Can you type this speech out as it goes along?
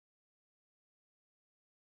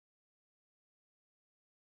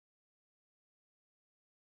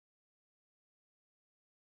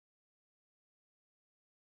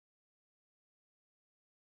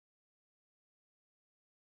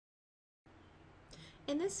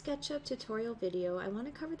In this SketchUp tutorial video, I want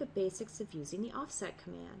to cover the basics of using the offset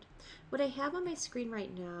command. What I have on my screen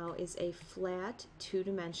right now is a flat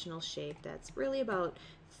two-dimensional shape that's really about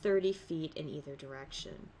 30 feet in either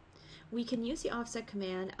direction. We can use the offset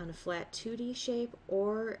command on a flat 2D shape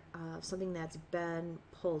or something that's been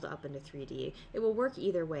pulled up into 3D. It will work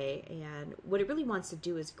either way, and what it really wants to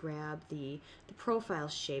do is grab the profile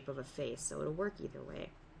shape of a face, so it'll work either way.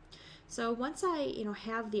 So once I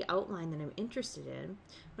have the outline that I'm interested in,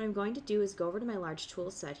 what I'm going to do is go over to my large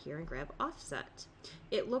tool set here and grab offset.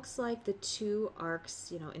 It looks like the two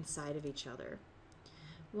arcs inside of each other.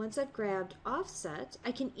 Once I've grabbed offset,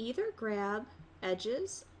 I can either grab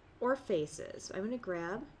edges or faces. So I'm going to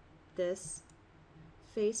grab this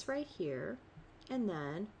face right here and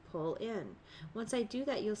then pull in. Once I do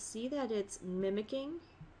that, you'll see that it's mimicking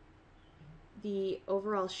the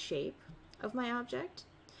overall shape of my object.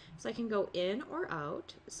 So I can go in or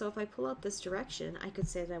out. So if I pull out this direction, I could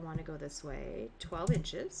say that I want to go this way, 12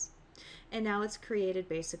 inches. And now it's created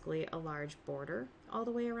basically a large border all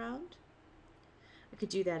the way around. I could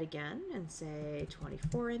do that again and say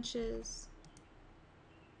 24 inches,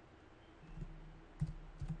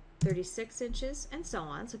 36 inches, and so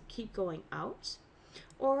on. So keep going out.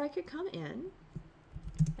 Or I could come in,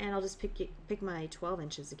 and I'll just pick my 12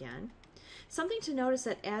 inches again. Something to notice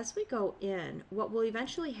that as we go in, what will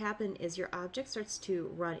eventually happen is your object starts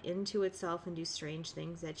to run into itself and do strange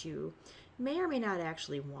things that you may or may not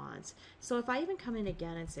actually want. So if I even come in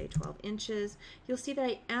again and say 12 inches, you'll see that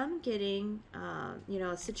I am getting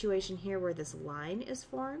a situation here where this line is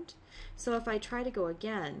formed. So if I try to go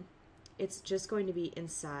again, it's just going to be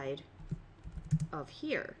inside of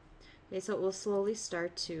here. Okay, so it will slowly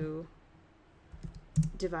start to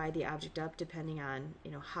divide the object up depending on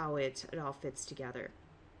how it all fits together.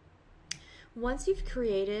 Once you've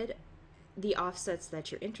created the offsets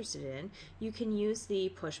that you're interested in, you can use the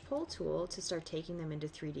push-pull tool to start taking them into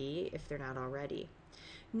 3D if they're not already.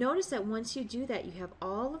 Notice that once you do that, you have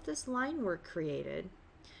all of this line work created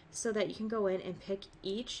so that you can go in and pick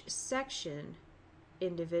each section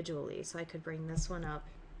individually. So I could bring this one up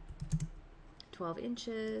 12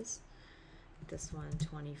 inches, this one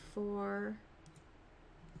 24,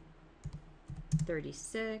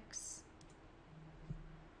 36,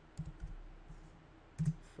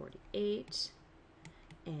 48,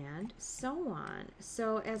 and so on.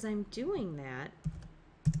 So as I'm doing that,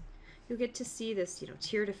 you'll get to see this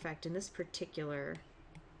tiered effect in this particular,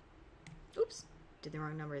 oops, did the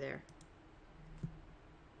wrong number there.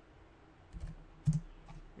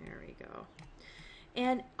 There we go.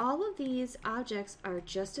 And all of these objects are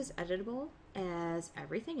just as editable as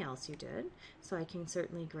everything else you did. So I can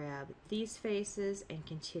certainly grab these faces and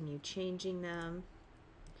continue changing them,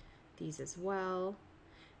 these as well,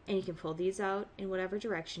 and you can pull these out in whatever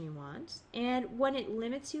direction you want. And when it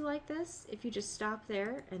limits you like this, if you just stop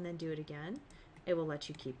there and then do it again, it will let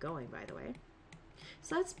you keep going, by the way.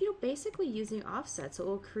 So that's basically using offset. So it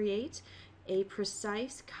will create a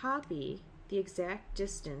precise copy, the exact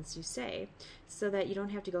distance you say, so that you don't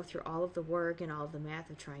have to go through all of the work and all of the math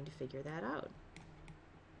of trying to figure that out.